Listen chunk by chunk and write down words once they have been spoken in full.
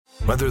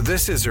Whether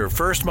this is her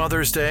first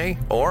Mother's Day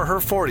or her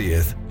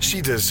 40th, she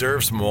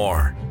deserves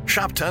more.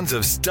 Shop tons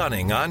of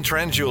stunning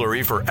on-trend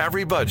jewelry for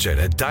every budget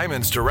at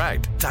Diamonds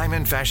Direct.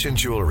 Diamond fashion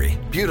jewelry,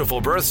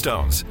 beautiful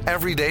birthstones,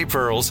 everyday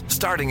pearls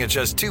starting at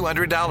just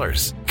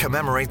 $200.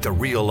 Commemorate the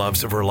real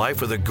loves of her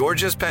life with a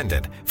gorgeous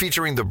pendant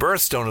featuring the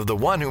birthstone of the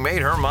one who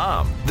made her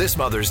mom. This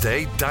Mother's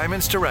Day,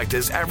 Diamonds Direct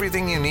is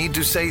everything you need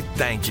to say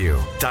thank you.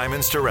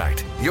 Diamonds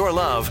Direct. Your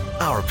love,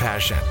 our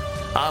passion.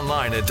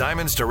 Online at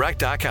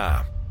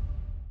diamondsdirect.com.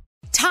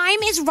 Time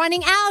is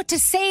running out to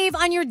save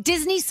on your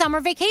Disney summer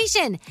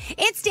vacation.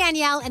 It's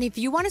Danielle, and if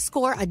you want to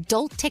score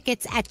adult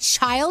tickets at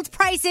child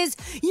prices,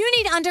 you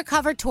need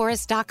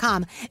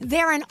UndercoverTourist.com.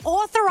 They're an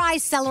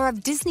authorized seller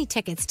of Disney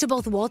tickets to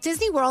both Walt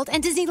Disney World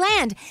and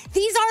Disneyland.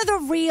 These are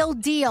the real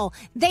deal.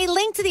 They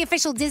link to the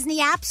official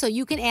Disney app so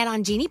you can add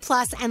on Genie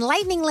Plus and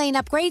Lightning Lane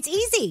upgrades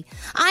easy.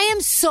 I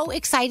am so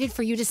excited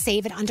for you to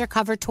save at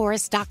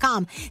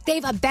UndercoverTourist.com.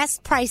 They've a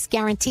best price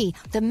guarantee.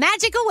 The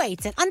magic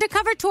awaits at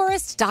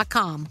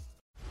UndercoverTourist.com.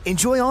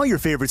 Enjoy all your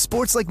favorite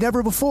sports like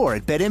never before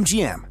at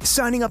BetMGM.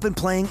 Signing up and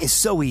playing is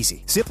so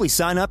easy. Simply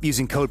sign up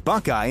using code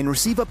Buckeye and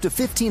receive up to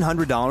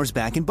 $1,500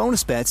 back in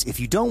bonus bets if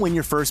you don't win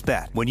your first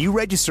bet. When you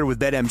register with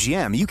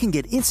BetMGM, you can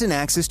get instant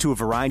access to a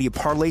variety of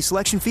parlay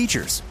selection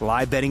features,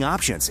 live betting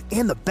options,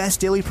 and the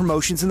best daily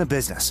promotions in the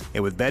business.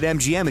 And with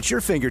BetMGM at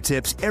your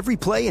fingertips, every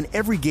play and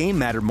every game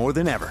matter more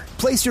than ever.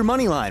 Place your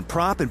moneyline,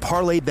 prop, and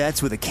parlay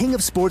bets with the king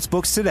of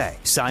sportsbooks today.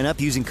 Sign up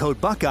using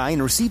code Buckeye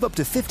and receive up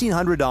to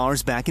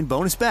 $1,500 back in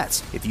bonus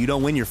bets if you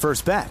don't win your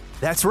first bet.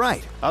 That's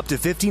right, up to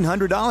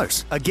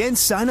 $1,500. Again,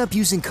 sign up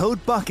using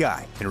code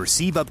Buckeye and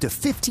receive up to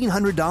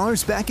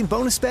 $1,500 back in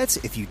bonus bets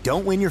if you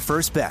don't win your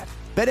first bet.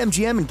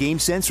 BetMGM and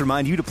GameSense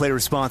remind you to play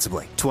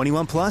responsibly.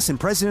 21 plus and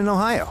present in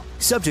Ohio.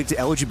 Subject to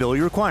eligibility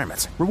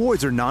requirements.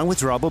 Rewards are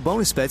non-withdrawable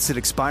bonus bets that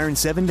expire in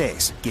 7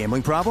 days.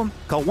 Gambling problem?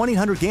 Call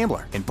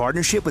 1-800-GAMBLER in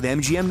partnership with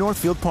MGM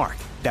Northfield Park.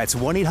 That's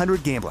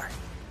 1-800-GAMBLER.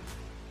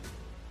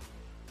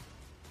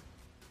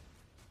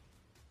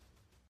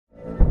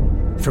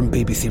 From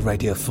BBC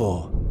Radio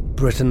 4,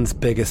 Britain's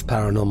biggest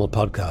paranormal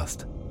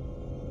podcast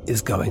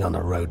is going on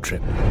a road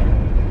trip.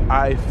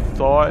 I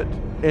thought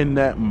in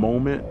that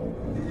moment,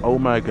 oh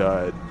my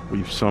God,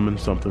 we've summoned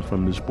something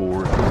from this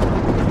board.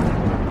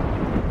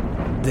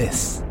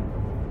 This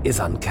is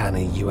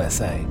Uncanny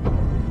USA.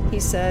 He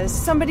says,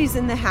 somebody's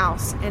in the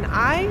house, and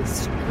I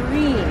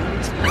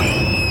screamed.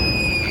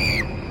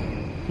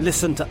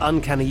 Listen to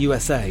Uncanny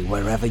USA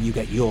wherever you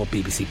get your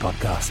BBC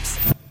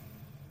podcasts,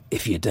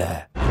 if you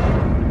dare.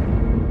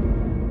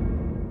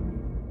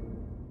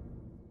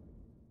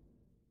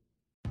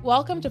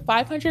 Welcome to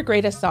 500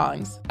 Greatest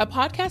Songs, a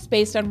podcast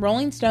based on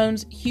Rolling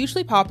Stone's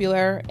hugely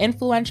popular,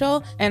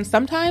 influential, and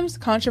sometimes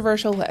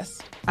controversial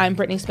list. I'm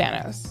Brittany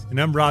Spanos.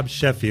 And I'm Rob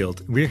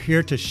Sheffield. We're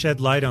here to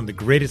shed light on the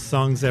greatest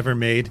songs ever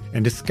made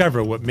and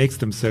discover what makes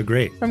them so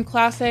great. From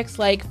classics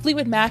like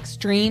Fleetwood Mac's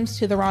Dreams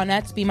to the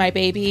Ronettes' Be My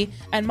Baby,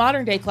 and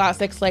modern-day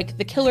classics like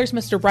The Killers'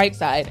 Mr.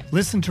 Brightside.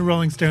 Listen to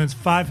Rolling Stone's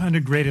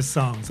 500 Greatest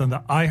Songs on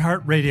the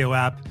iHeartRadio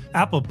app,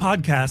 Apple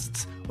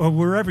Podcasts, or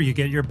wherever you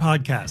get your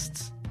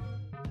podcasts.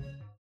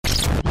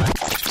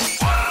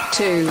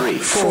 2, 3,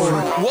 4.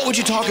 What would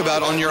you talk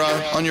about on your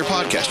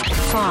podcast?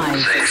 5,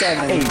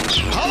 7, 8.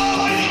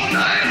 Hello?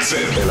 9,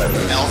 10, 11.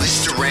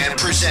 Elvis Duran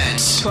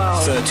presents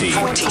 12, 13,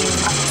 14,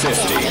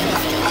 15.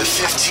 The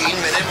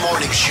 15-minute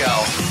morning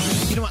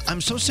show. You know what? I'm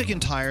so sick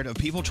and tired of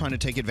people trying to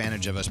take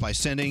advantage of us by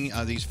sending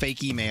these fake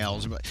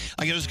emails.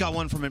 I just got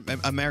one from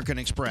American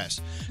Express.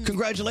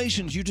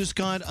 Congratulations, you just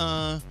got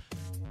a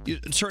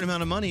certain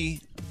amount of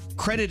money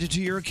credited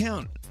to your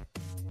account.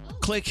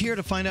 Click here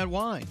to find out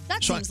why.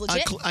 That seems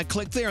legit. I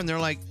click there, and they're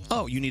like,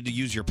 oh, you need to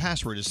use your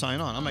password to sign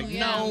on. I'm like,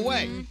 no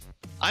way.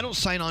 I don't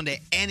sign on to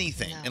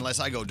anything unless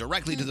I go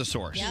directly to the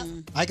source. Yep.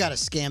 I got a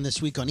scam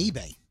this week on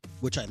eBay,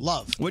 which I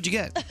love. What'd you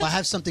get? I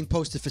have something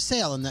posted for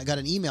sale, and I got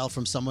an email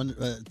from someone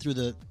through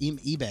the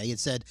eBay. It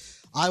said,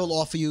 I will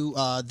offer you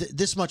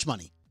this much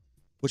money,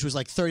 which was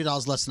like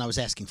 $30 less than I was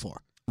asking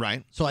for.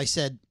 Right. So I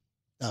said,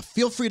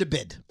 feel free to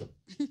bid.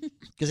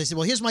 Because they said,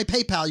 well, here's my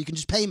PayPal. You can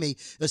just pay me.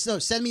 No,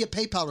 send me a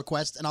PayPal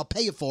request, and I'll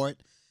pay you for it,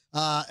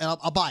 and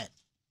I'll buy it.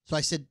 So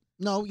I said,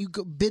 no, you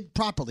go bid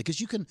properly, because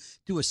you can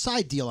do a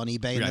side deal on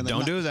eBay. Yeah, and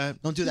don't do that.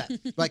 Don't do that,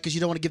 right? Because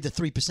you don't want to give the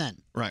 3%.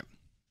 Right.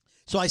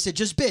 So I said,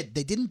 just bid.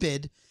 They didn't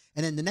bid,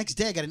 and then the next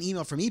day I got an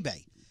email from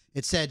eBay.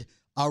 It said,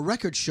 our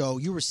records show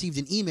you received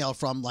an email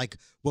from like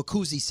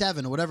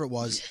Wakuzi7 or whatever it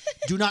was.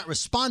 Do not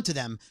respond to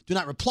them. Do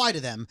not reply to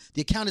them.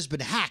 The account has been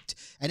hacked.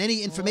 And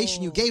any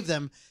information you gave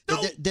them,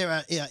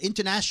 they're an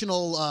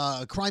international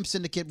crime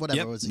syndicate, whatever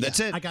it was. That's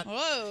it.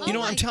 You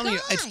know, I'm telling you,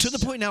 it's to the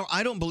point now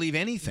I don't believe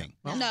anything.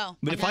 No.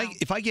 But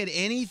if I get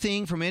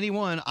anything from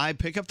anyone, I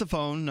pick up the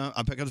phone.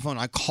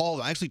 I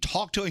call. I actually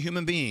talk to a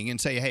human being and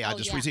say, hey, I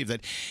just received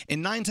that.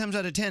 And 9 times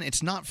out of 10,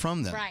 it's not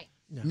from them. Right.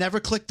 No. Never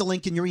click the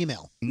link in your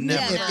email.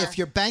 Never. If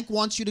your bank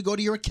wants you to go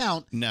to your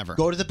account,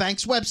 go to the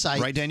bank's website.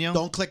 Right, Danielle?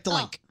 Don't click the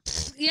link.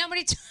 You know how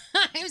many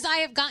times I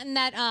have gotten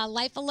that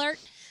life alert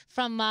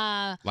from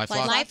LifeLock?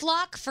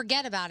 LifeLock,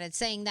 forget about it,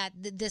 saying that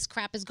this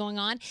crap is going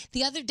on.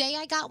 The other day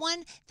I got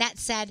one that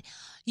said,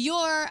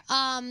 your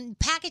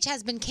package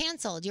has been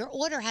canceled. Your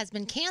order has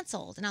been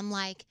canceled. And I'm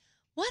like,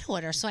 what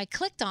order? So I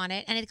clicked on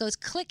it, and it goes,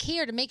 click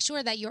here to make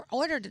sure that your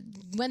order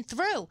went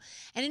through.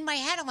 And in my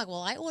head, I'm like,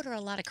 well, I order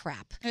a lot of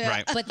crap.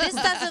 Right. But this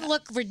doesn't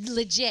look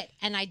legit.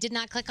 And I did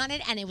not click on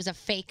it, and it was a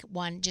fake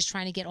one, just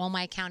trying to get all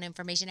my account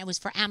information. It was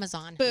for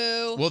Amazon.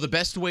 Boo. Well, the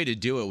best way to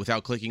do it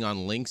without clicking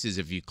on links is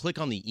if you click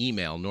on the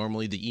email.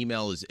 Normally, the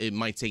email it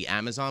might say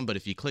Amazon, but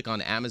if you click on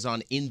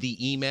Amazon in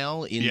the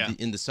email,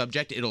 in the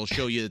subject, it'll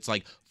show you it's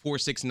like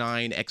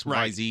 469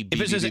 XYZ.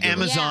 If it says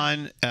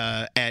Amazon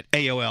at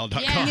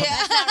AOL.com.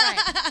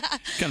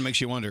 Kind of makes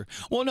you wonder.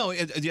 Well, no,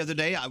 the other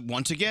day,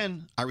 once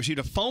again, I received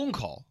a phone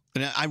call.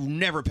 And I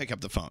never pick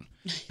up the phone.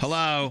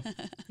 Hello?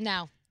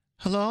 No.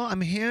 Hello,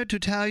 I'm here to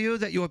tell you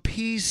that your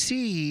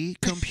PC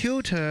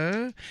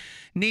computer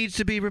needs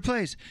to be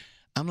replaced.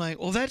 I'm like,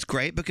 well, that's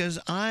great because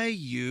I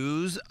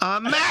use a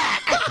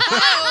Mac.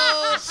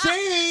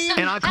 Same.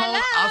 And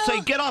I'll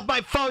say, get off my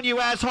phone, you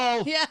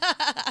asshole. Yeah.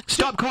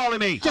 Stop calling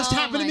me. Just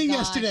happened to me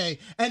yesterday.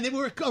 And they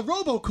were a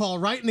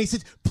robocall, right? And they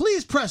said,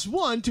 please press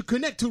 1 to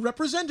connect to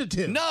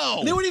representative. No.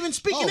 And they weren't even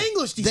speaking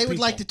English, these They would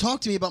people. like to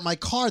talk to me about my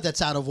car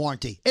that's out of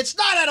warranty. It's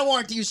not out of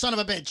warranty, you son of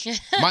a bitch.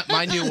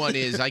 My new one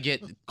is I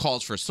get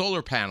calls for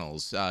solar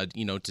panels,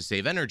 to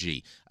save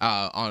energy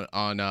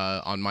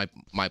on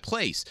my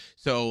place.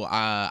 So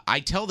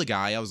I tell the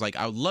guy, I was like,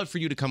 I would love for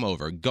you to come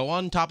over, go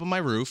on top of my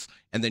roof,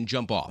 and then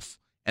jump off.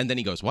 And then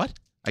he goes, what?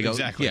 I go,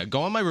 Exactly. yeah,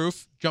 go on my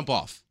roof, jump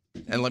off,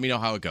 and let me know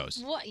how it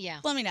goes. What? Yeah.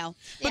 Let me know.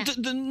 But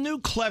the new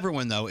clever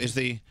one, though, is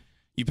you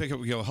pick up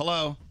and go,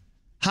 hello?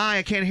 Hi,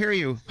 I can't hear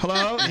you.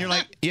 Hello? And you're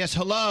like, yes,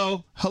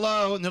 hello,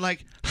 hello. And they're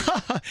like,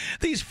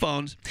 these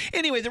phones.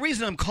 Anyway, the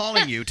reason I'm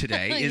calling you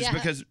today is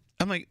because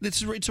I'm like,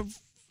 it's a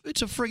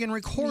friggin'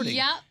 recording.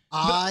 Yep.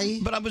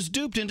 But I was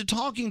duped into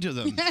talking to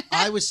them.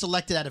 I was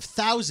selected out of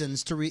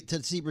thousands to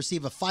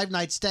receive a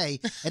 5-night stay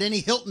at any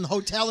Hilton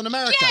hotel in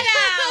America. Get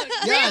out!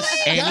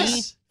 Yes. Really?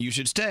 Yes. You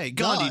should stay.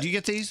 Gandhi, do you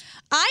get these?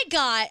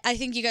 I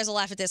think you guys will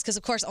laugh at this because,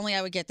 of course, only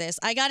I would get this.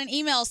 I got an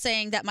email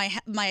saying that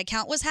my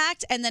account was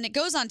hacked, and then it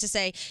goes on to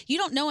say, you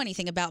don't know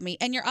anything about me,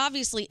 and you're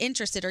obviously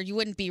interested or you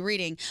wouldn't be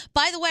reading.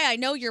 By the way, I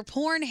know your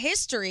porn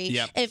history.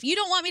 Yep. If you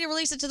don't want me to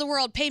release it to the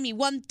world, pay me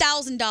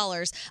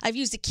 $1,000. I've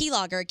used a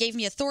keylogger. It gave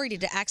me authority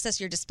to access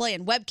your display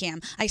and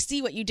webcam. I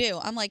see what you do.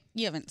 I'm like,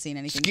 you haven't seen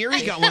anything.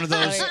 Scary got one of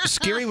those.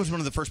 Scary was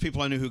one of the first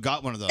people I knew who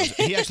got one of those.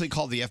 He actually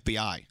called the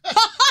FBI.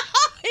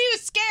 He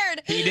was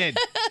scared. He did.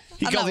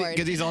 He I'm called not worried.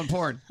 because he's on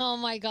porn. Oh,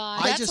 my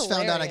God. I just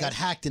found out I got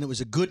hacked, and it was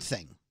a good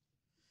thing.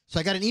 So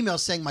I got an email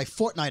saying my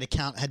Fortnite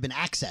account had been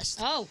accessed.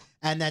 Oh.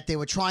 And that they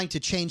were trying to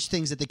change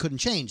things that they couldn't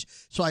change.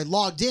 So I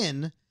logged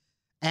in,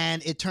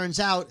 and it turns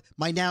out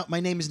my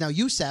name is now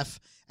Youssef,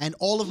 and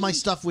all of my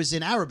stuff was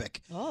in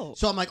Arabic. Oh.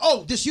 So I'm like,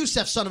 oh, this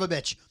Youssef son of a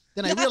bitch.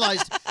 Then I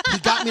realized he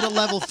got me to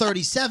level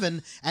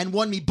 37 and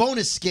won me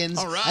bonus skins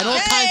and all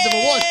kinds of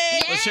awards.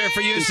 Let's share it for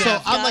Youssef.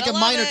 So I'm like a Gotta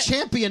minor love it.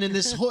 champion in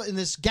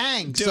this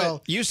gang. Do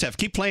it. Youssef,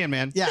 keep playing,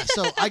 man. Yeah,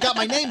 so I got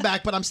my name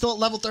back, but I'm still at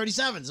level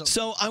 37.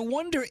 So I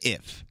wonder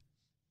if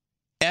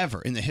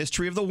ever in the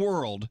history of the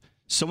world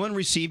someone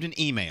received an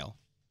email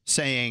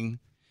saying,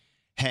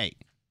 hey,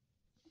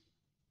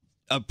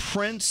 a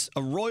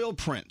royal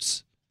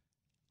prince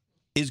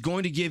is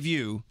going to give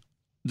you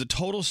the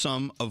total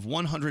sum of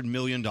 $100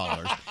 million.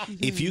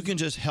 If you can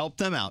just help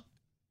them out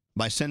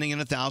by sending in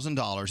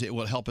 $1,000, it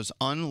will help us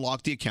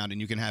unlock the account and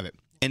you can have it.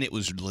 And it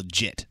was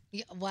legit.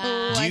 Yeah,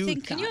 wow.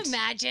 Can you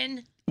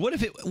imagine? What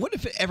if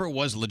it ever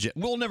was legit?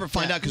 We'll never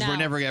find out because we're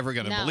never ever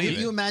going to believe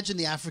Can you it. imagine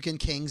the African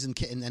kings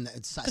and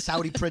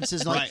Saudi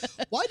princes? And Right.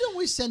 Why don't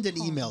we send an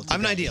email to I have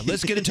an them? idea.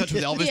 Let's get in touch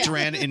with Elvis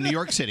Duran in New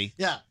York City.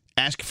 Yeah.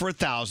 Ask for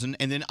 $1,000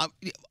 and then,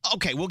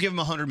 okay, we'll give him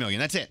 $100 million.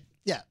 That's it.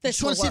 Yeah. This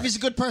Just want to will see if he's a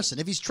good person,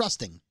 if he's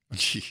trusting.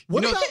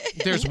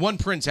 There's one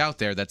prince out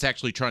there that's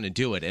actually trying to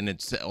do it, and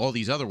it's all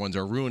these other ones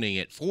are ruining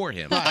it for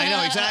him. I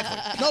know,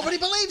 exactly. Nobody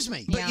believes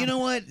me. But you know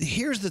what?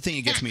 Here's the thing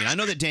that gets me. And I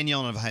know that Danielle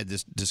and I have had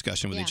this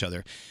discussion with each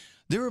other.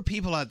 There are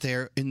people out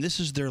there, and this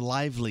is their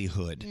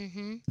livelihood.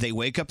 Mm-hmm. They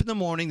wake up in the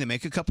morning, they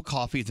make a cup of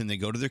coffee, then they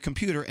go to their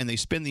computer, and they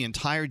spend the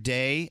entire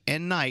day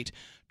and night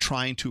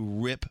trying to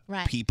rip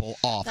people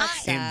off.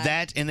 That's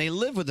and they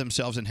live with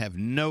themselves and have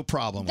no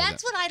problem with it.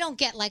 That's what I don't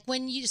get. Like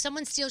when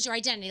someone steals your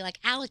identity, like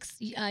Alex,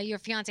 your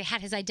fiance,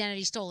 had his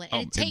identity stolen.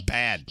 Oh,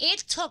 bad. It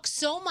took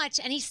so much,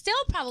 and he's still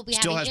probably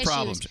Still having has issues.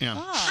 problems, yeah.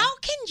 Oh. How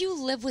can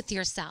you live with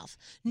yourself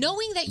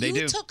knowing that They you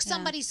do. took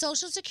somebody's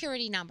social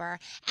security number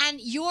and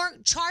you're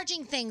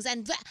charging things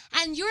and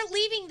you're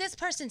leaving this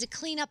person to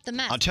clean up the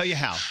mess? I'll tell you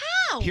how.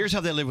 How? Here's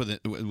how they live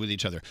with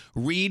each other.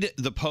 Read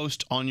the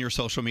post on your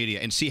social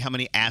media and see how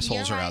many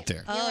assholes You're are out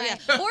there. Oh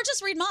yeah, or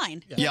just read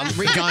mine. Yeah,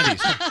 read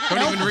Gandhi's.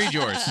 Don't even read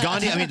yours.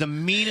 Gandhi, I mean, the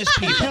meanest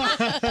people.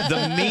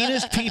 The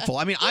meanest people.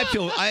 I mean,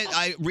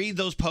 I read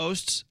those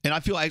posts, and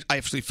I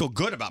actually feel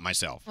good about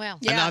myself. Well,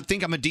 and I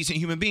think I'm a decent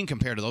human being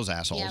compared to those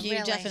assholes. You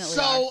definitely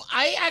So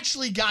I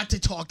actually got to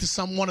talk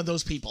to one of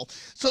those people.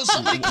 So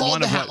somebody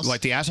called the house.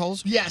 Like the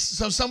assholes? Yes.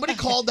 So somebody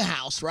called the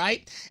house,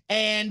 right?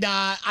 And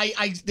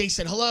they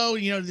said, hello,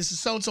 this is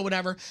so-and-so,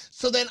 whatever.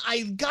 So then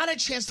I got a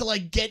chance to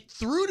get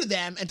through to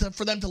them and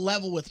for them to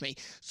level with me.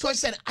 So I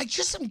said, I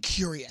just am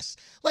curious.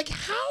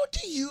 How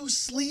do you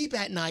sleep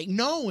at night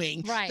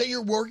knowing that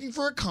you're working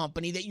for a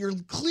company that you're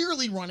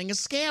clearly running a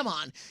scam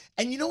on?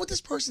 And you know what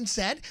this person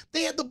said?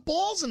 They had the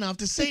balls enough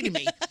to say to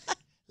me,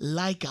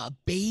 like a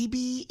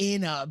baby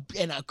in a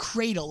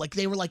cradle.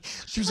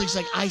 She was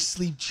like, I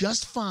sleep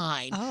just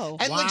fine. Oh,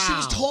 and she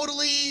was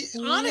totally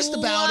honest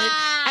about it,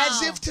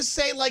 as if to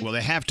say well,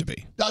 they have to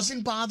be.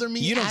 Doesn't bother me.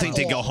 You don't think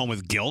they all. go home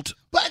with guilt?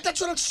 But that's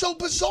what's so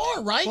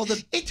bizarre, right? Well,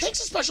 it takes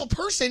a special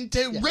person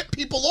to rip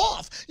people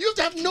off. You have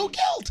to have no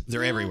guilt.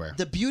 They're everywhere.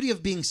 The beauty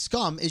of being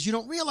scum is you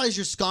don't realize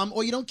you're scum,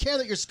 or you don't care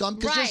that you're scum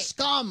because you're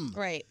scum.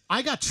 Right.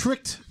 I got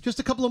tricked just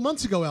a couple of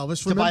months ago,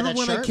 Elvis. To buy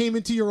Remember that when I shirt? came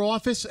into your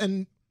office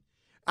and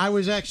I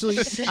was actually...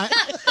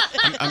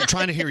 I'm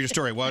trying to hear your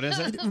story. What is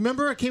it?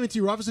 Remember I came into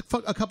your office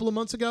a couple of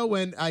months ago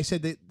when I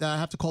said that I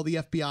have to call the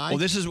FBI? Well,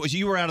 this is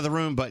you were out of the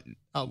room, but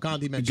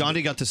Gandhi mentioned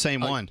Gandhi got the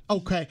same one.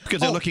 Okay,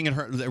 because they're looking at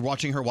her, they're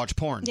watching her watch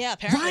porn. Yeah,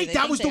 apparently. Right,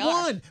 that was the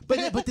one.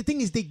 But the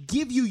thing is, they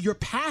give you your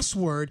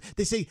password.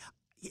 They say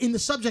in the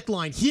subject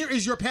line, "Here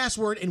is your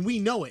password," and we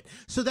know it.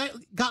 So that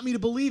got me to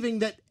believing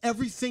that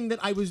everything that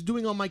I was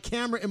doing on my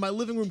camera in my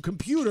living room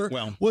computer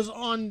was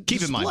on Keep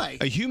display.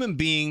 in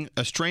mind,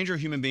 a stranger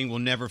human being will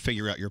never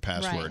figure out your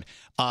password.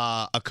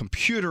 A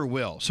computer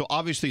will. So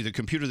obviously, the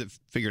computer that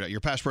figured out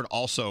your password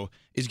also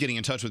is getting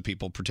in touch with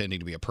people pretending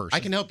to be a person. I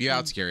can help you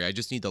out, Scary. I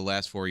just need the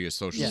last 4 years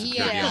social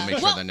security. Yeah. I'll make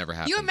sure that never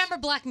happens. You remember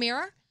Black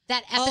Mirror?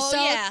 That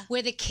episode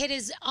where the kid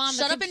is on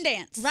Shut up and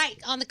dance. Right,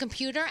 on the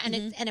computer, and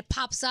it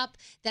pops up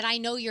that I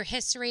know your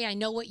history, I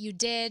know what you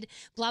did,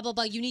 blah, blah,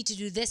 blah. You need to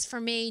do this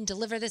for me, and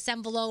deliver this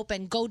envelope,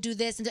 and go do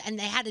this. And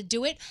they had to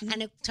do it,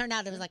 and it turned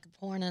out it was like a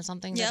porn or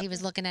something that he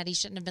was looking at he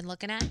shouldn't have been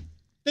looking at.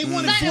 They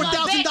wanted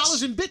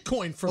 $4,000 in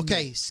Bitcoin from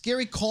me.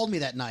 Scary called me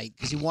that night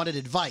because he wanted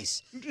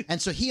advice.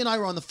 And so he and I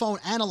were on the phone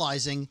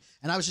analyzing,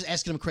 and I was just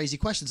asking him crazy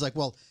questions like,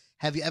 well,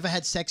 have you ever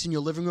had sex in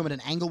your living room at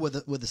an angle where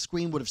the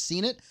screen would have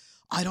seen it?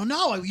 I don't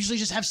know. I usually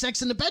just have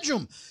sex in the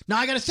bedroom. Now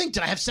I got to think,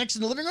 did I have sex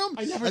in the living room?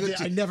 I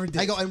never did.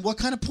 I go, and what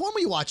kind of porn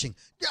were you watching?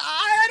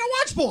 I don't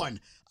watch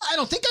porn. I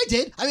don't think I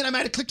did. I mean, I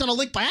might have clicked on a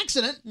link by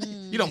accident.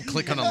 You don't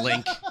click on a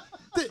link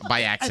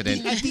by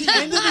accident. At the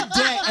end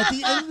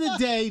of the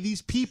day,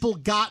 these people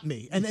got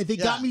me, and they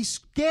got me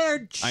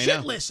scared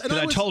shitless. Because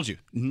I told you,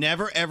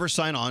 never ever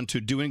sign on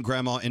to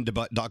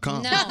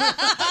doinggrandmainthebutt.com. No,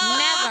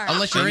 never.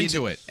 Unless you're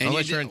into it.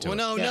 Unless you're into it.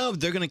 No,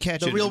 they're going to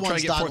catch The it real and try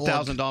to get ones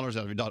 $4,000 out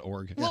of your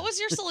 .org. What was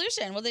your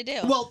solution? What did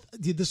they do? Well,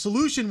 the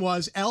solution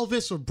was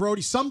Elvis or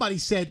Brody. Somebody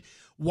said,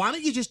 why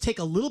don't you just take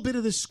a little bit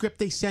of the script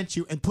they sent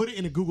you and put it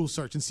in a Google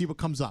search and see what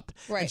comes up?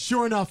 Right. And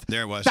sure enough,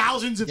 there it was.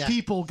 Thousands of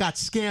people got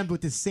scammed with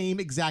the same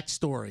exact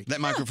story.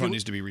 That microphone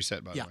needs to be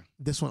reset, by the way.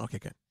 This one, okay,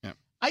 good. Yeah.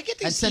 I get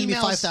these And send me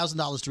emails.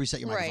 $5,000 to reset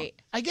your microphone. Right.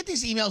 I get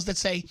these emails that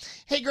say,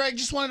 hey, Greg,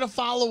 just wanted to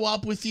follow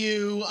up with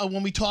you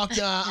when we talked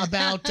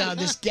about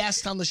this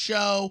guest on the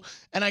show.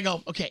 And I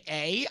go, okay,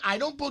 A, I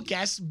don't book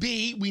guests.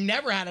 B, we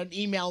never had an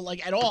email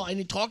at all. I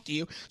didn't talk to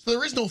you. So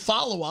there is no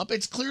follow-up.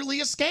 It's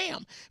clearly a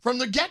scam from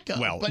the get-go.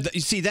 Well, but,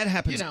 you see, that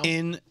happens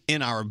in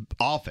our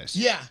office.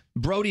 Yeah.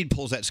 Brody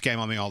pulls that scam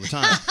on me all the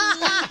time.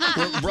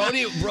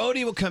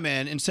 Brody will come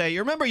in and say, "You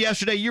remember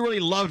yesterday you really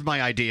loved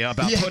my idea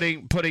about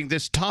putting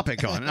this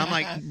topic on." And I'm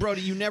like,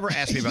 "Brody, you never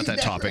asked me about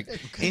that topic."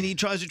 And he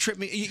tries to trip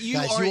me. You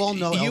Guys, are you all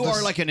know you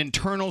Elvis- are like an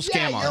internal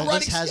scam Elvis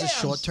artist. has a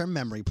short-term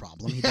memory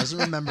problem. He doesn't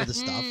remember the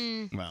stuff.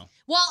 Well,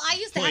 Well, I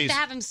used to have Please. to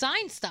have him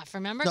sign stuff,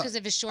 remember? Because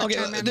of his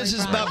short-term memory this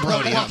is problem.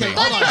 about Brody. not me.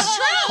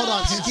 Hold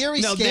on.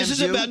 Scary No, this scams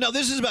is you.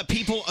 this is about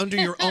people under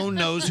your own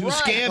nose who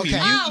scam Okay.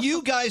 you.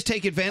 You guys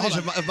take advantage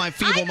of my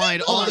feeble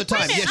mind all the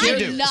time. Yes, Scary-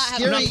 you do.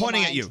 Scary- I'm not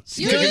pointing at you because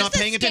you're not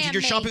paying attention.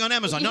 You're shopping on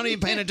Amazon, not even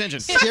paying attention.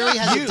 Scary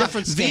has a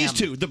different scam. These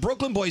two, the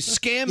Brooklyn boys,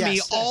 scam me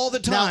Yes. all the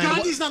Now, time.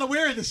 Gandhi's not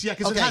aware of this yet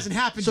because it hasn't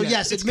happened So yet.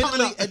 yes, It's coming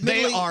up.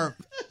 admittedly, They are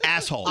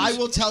assholes. I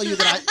will tell you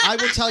that I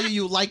will tell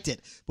you liked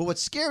it. But what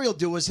Scary will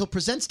do is he'll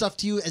present stuff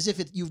to you as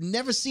if you've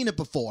never seen it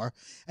before,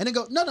 and then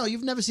go, no,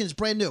 you've never seen it. It's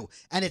brand new,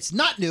 and it's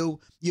not new.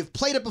 You've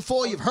played it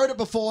before, you've heard it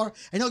before,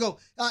 and he'll go,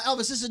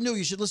 Elvis, this is new.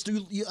 You should listen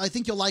to. I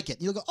think you'll like it.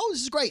 And you'll go, oh,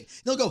 this is great. And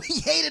he'll go, he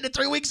hated it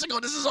 3 weeks ago.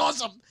 This is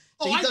awesome.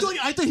 So Oh, he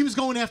I thought he was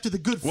going after the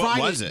Good What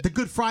Friday. was it? The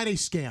Good Friday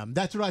scam.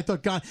 That's what I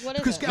thought. God, What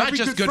is because it? every Not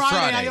just Good Good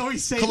Friday, Friday. I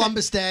always say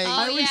Columbus that, Day.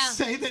 I always yeah.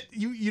 say that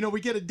we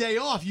get a day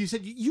off. You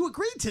said you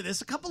agreed to this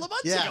a couple of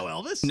months Yeah. ago,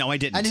 Elvis. No, I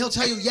didn't. And he'll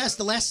tell you, yes,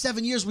 the last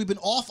 7 years we've been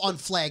off on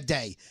Flag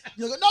Day.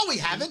 You'll go, no, we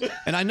haven't.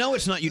 And I know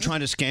it's not you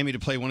trying to scam me to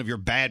play one of your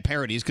bad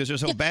parodies because they're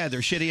so bad, they're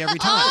shitty every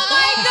time. Oh,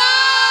 my gosh!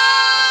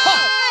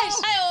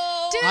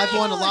 I've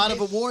won a lot of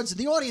awards, and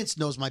the audience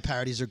knows my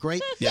parodies are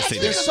great. Yes, they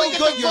do. They're so We get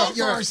good, to vote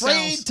you're for afraid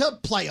ourselves. to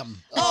play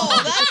them.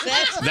 Oh,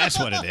 that's it. That's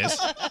what it is.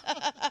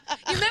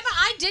 You remember,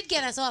 I did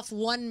get us off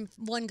one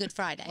Good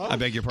Friday. I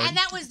beg your pardon? And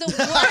that was the worst.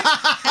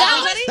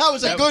 that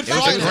was a good It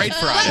was Friday. a great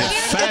Friday. But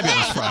here's the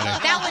Fabulous thing.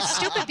 Friday. That was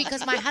stupid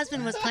because my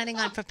husband was planning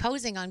on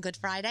proposing on Good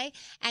Friday,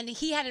 and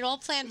he had it all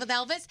planned with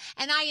Elvis,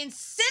 and I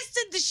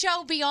insisted the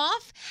show be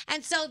off,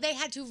 and so they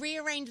had to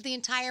rearrange the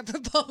entire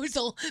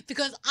proposal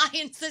because I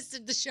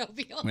insisted the show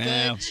be off.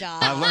 Well, Good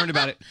job. I've learned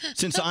about it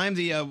since I'm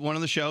the one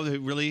on the show who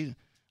really.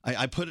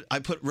 I put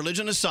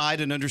religion aside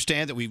and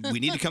understand that we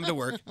need to come to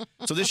work.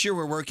 So this year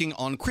we're working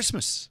on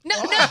Christmas. No.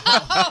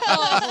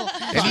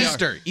 And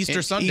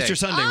Easter Sunday. Easter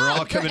Sunday. We're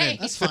all coming in.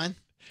 That's fine.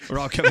 We're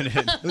all coming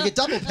in. We get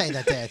double pay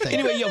that day, I think.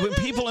 Anyway, when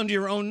people under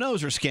your own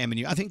nose are scamming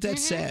you, I think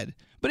that's sad.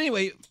 But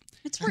anyway,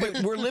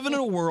 we're living in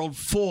a world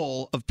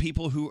full of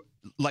people who,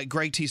 like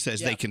Greg T says,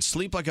 they can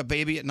sleep like a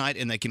baby at night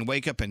and they can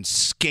wake up and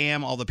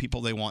scam all the people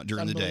they want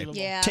during the day.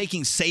 Yeah.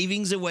 Taking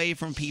savings away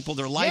from people,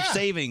 their life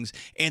savings,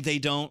 and they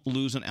don't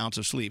lose an ounce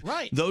of sleep.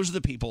 Right. Those are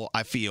the people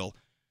I feel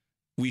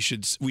we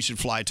should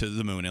fly to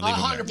the moon and leave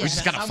them there. 100%. We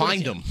just gotta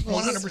find them.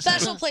 100%.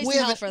 Special place We in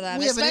have hell an- for them,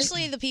 we have an-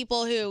 especially the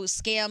people who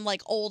scam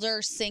like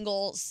older,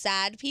 single,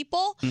 sad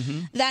people.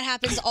 That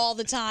happens all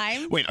the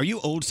time. Wait, are you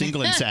old,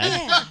 single, and sad?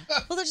 Yeah.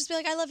 Well, they'll just be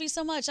like, "I love you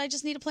so much. I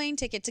just need a plane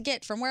ticket to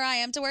get from where I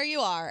am to where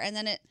you are," and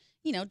then it,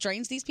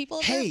 drains these people.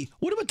 of their- Hey,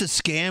 what about the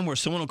scam where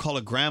someone will call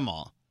a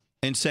grandma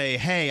and say,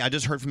 "Hey, I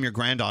just heard from your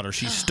granddaughter.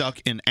 She's stuck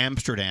in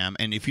Amsterdam,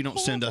 and if you don't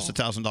send us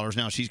 $1,000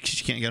 now, she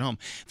can't get home."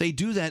 They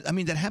do that. I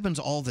mean, that happens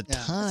all the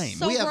time.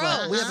 So we have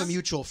gross. a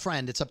mutual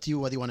friend. It's up to you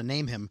whether you want to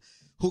name him,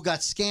 who got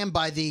scammed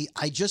by the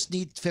 "I just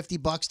need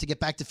 $50 to get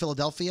back to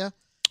Philadelphia."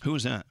 Who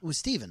was that? It was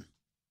Steven.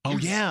 Oh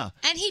yeah.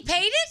 And he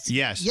paid it?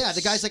 Yes. Yeah,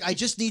 the guy's like, "I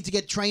just need to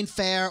get train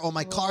fare, or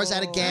my car's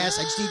out of gas.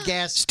 I just need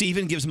gas."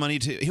 Steven gives money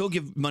he'll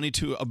give money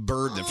to a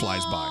bird that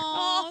flies by.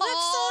 Oh, that's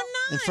so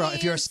nice. And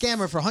if you're a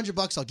scammer for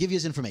 $100, I'll give you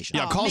his information.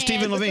 Yeah, call man.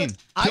 Stephen Levine.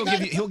 I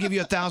He'll give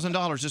you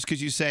 $1,000 just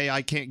because you say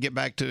I can't get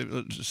back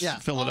to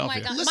Philadelphia. Oh my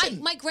God.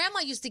 Listen. My grandma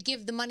used to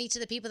give the money to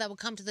the people that would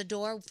come to the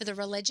door for the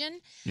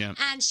religion. Yeah.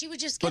 And she would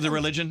just For give the them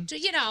religion? to,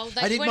 like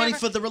I need money whatever,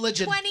 for the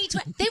religion. 20. They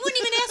wouldn't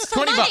even ask for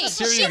 20 money. bucks.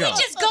 Here She you would go.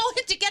 just go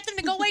to get them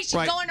to go away. She'd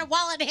Right. go in her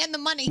wallet and hand the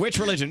money. Which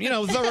religion? The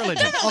religion. The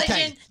religion.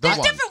 Okay, There's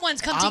one. different ones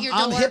come to your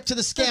door. I'm hip to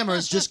the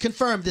scammers. Just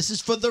confirm this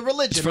is for the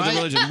religion, It's for right? the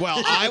religion.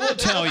 Well, I will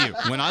tell you,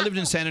 when I lived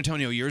in San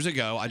Antonio years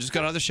ago, I just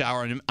got out of the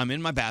shower and I'm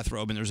in my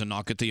bathrobe and there's a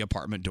knock at the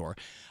apartment door.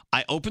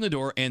 I open the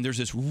door and there's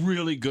this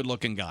really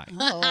good-looking guy.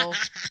 Oh.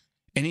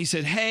 And he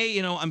said, "Hey,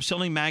 I'm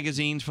selling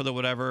magazines for the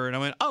whatever." And I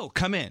went, "Oh,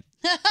 come in."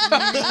 Look,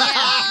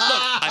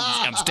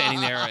 I'm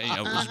standing there.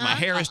 My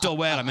hair is still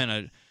wet. I'm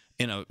in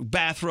a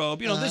bathrobe.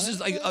 This is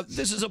like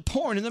this is a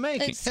porn in the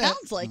making. It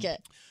sounds like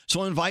it.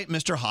 So I invite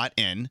Mr. Hot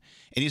in,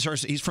 and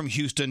he's from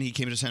Houston. He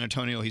came to San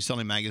Antonio. He's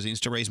selling magazines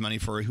to raise money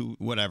for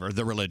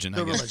the religion.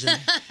 The I guess. religion.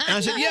 And I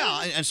said,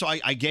 yeah. And so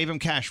I gave him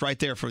cash right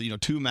there for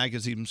 2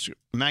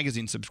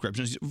 magazine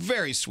subscriptions. He's a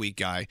very sweet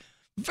guy.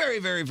 Very,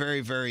 very,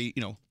 very, very,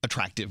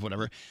 attractive,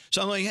 whatever.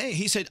 So I'm like, hey,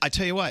 he said, I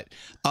tell you what,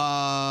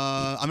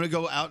 I'm going to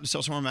go out and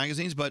sell some more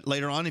magazines, but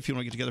later on, if you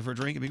want to get together for a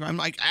drink, I'm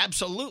like,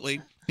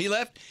 absolutely. He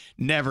left,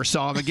 never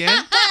saw him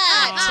again,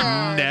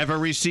 never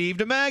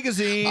received a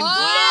magazine.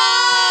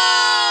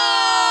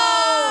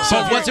 So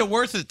was it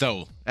worth it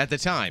though at the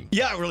time?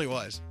 Yeah, it really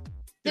was.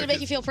 Did it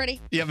make you feel pretty?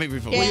 Yeah, maybe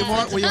before.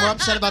 Yeah. Were you more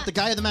upset about the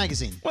guy or the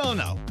magazine? Well,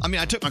 no. I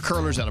mean, I took my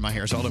curlers out of my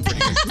hair, so I look pretty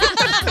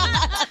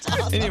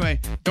good. Anyway,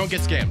 don't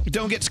get scammed.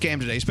 Don't get scammed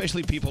today,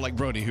 especially people like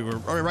Brody who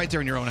are right there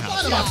in your own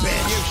house.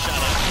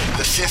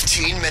 The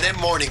 15-minute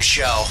morning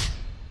show.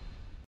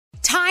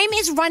 Time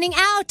is running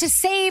out to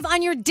save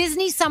on your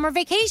Disney summer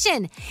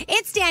vacation.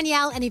 It's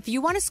Danielle, and if you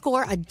want to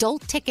score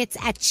adult tickets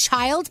at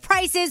child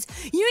prices,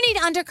 you need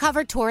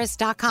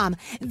UndercoverTourist.com.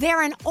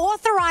 They're an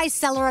authorized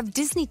seller of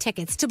Disney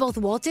tickets to both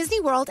Walt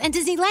Disney World and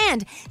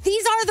Disneyland.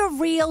 These are the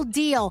real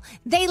deal.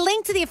 They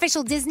link to the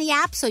official Disney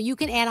app so you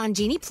can add on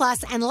Genie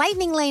Plus and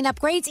Lightning Lane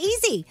upgrades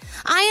easy.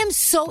 I am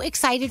so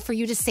excited for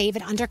you to save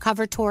at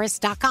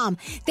UndercoverTourist.com.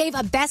 They've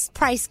a best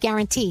price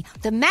guarantee.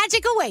 The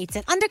magic awaits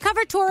at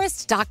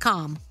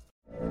UndercoverTourist.com.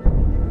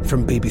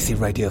 From BBC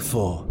Radio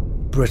 4,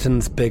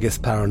 Britain's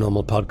biggest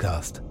paranormal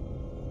podcast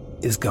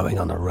is going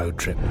on a road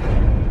trip.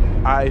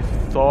 I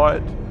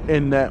thought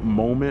in that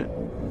moment,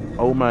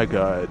 oh my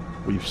God,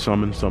 we've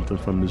summoned something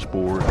from this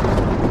board.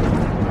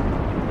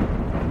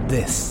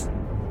 This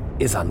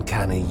is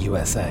Uncanny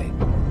USA.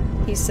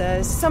 He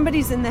says,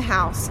 somebody's in the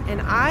house,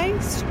 and I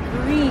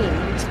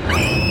screamed.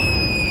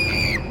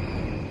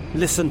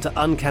 Listen to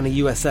Uncanny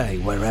USA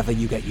wherever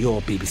you get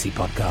your BBC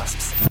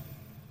podcasts,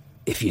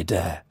 if you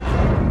dare.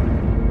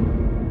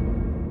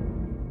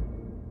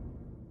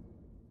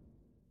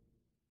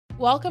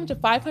 Welcome to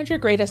 500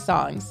 Greatest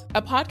Songs,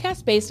 a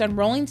podcast based on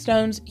Rolling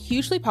Stone's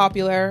hugely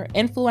popular,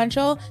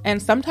 influential,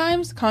 and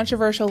sometimes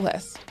controversial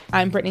list.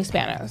 I'm Brittany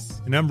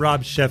Spanos. And I'm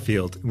Rob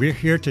Sheffield. We're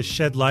here to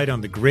shed light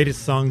on the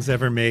greatest songs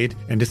ever made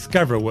and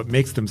discover what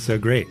makes them so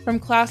great. From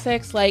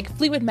classics like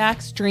Fleetwood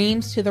Mac's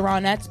Dreams to the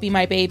Ronettes' Be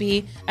My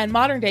Baby, and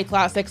modern-day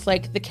classics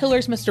like The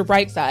Killer's Mr.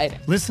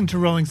 Brightside. Listen to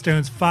Rolling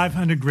Stone's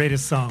 500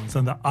 Greatest Songs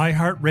on the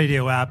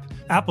iHeartRadio app,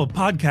 Apple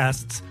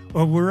Podcasts,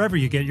 or wherever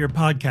you get your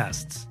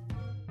podcasts.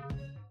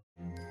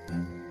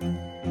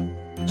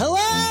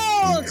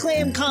 Hello,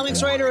 acclaimed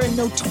comics writer and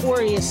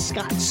notorious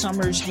Scott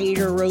Summers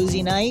hater,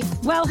 Rosie Knight.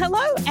 Well,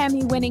 hello,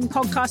 Emmy-winning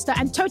podcaster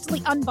and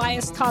totally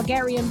unbiased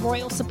Targaryen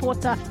royal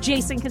supporter,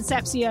 Jason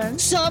Concepcion.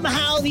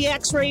 Somehow the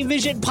X-Ray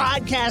Vision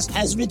podcast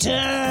has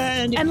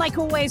returned. And like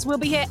always, we'll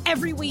be here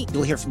every week.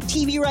 You'll hear from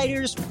TV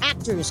writers,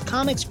 actors,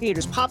 comics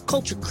creators, pop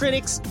culture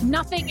critics.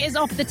 Nothing is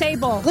off the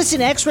table. Listen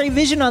to X-Ray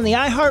Vision on the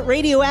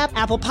iHeartRadio app,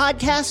 Apple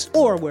Podcasts,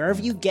 or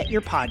wherever you get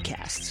your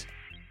podcasts.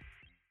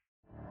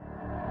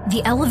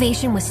 The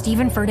Elevation with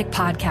Stephen Furtick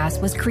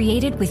podcast was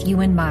created with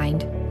you in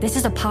mind. This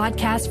is a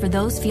podcast for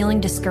those feeling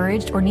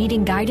discouraged or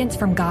needing guidance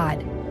from God.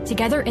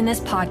 Together in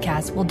this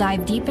podcast, we'll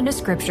dive deep into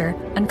Scripture,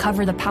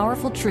 uncover the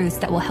powerful truths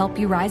that will help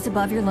you rise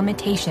above your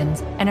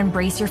limitations and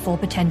embrace your full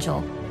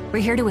potential. We're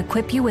here to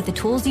equip you with the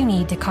tools you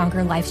need to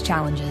conquer life's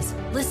challenges.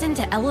 Listen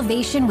to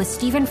Elevation with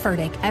Stephen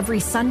Furtick every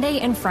Sunday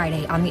and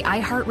Friday on the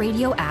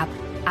iHeartRadio app,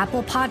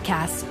 Apple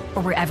Podcasts,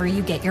 or wherever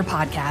you get your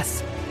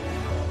podcasts.